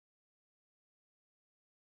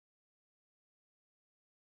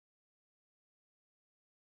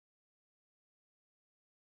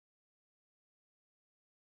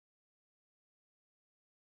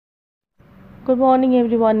Good morning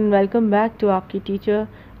everyone, welcome back to आपकी teacher.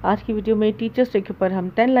 आज की वीडियो में टीचर्स डे के ऊपर हम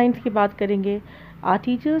 10 लाइन्स की बात करेंगे। Our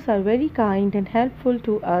teachers are very kind and helpful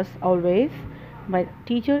to us always. My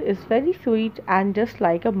teacher is very sweet and just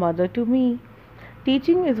like a mother to me.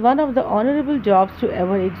 Teaching is one of the honorable jobs to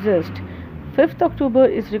ever exist. 5th October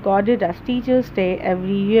is recorded as Teachers' Day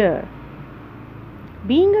every year.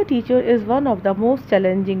 Being a teacher is one of the most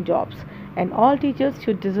challenging jobs, and all teachers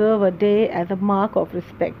should deserve a day as a mark of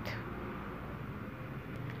respect.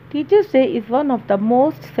 Teachers' Day is one of the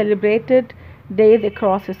most celebrated days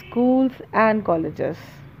across schools and colleges.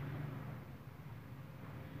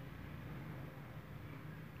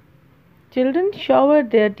 Children shower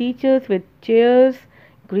their teachers with cheers,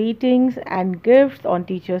 greetings, and gifts on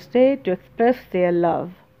Teachers' Day to express their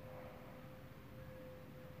love.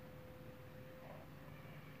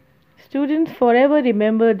 Students forever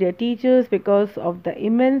remember their teachers because of the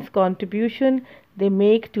immense contribution they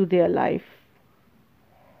make to their life.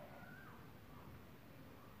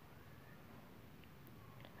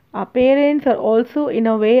 Our parents are also, in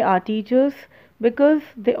a way, our teachers because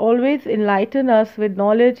they always enlighten us with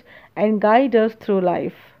knowledge and guide us through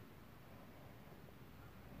life.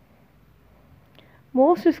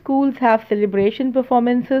 Most schools have celebration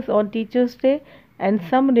performances on Teachers' Day, and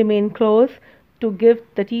some remain closed to give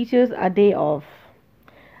the teachers a day off.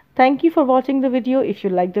 Thank you for watching the video. If you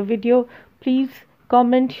like the video, please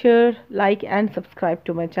comment, share, like, and subscribe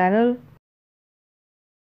to my channel.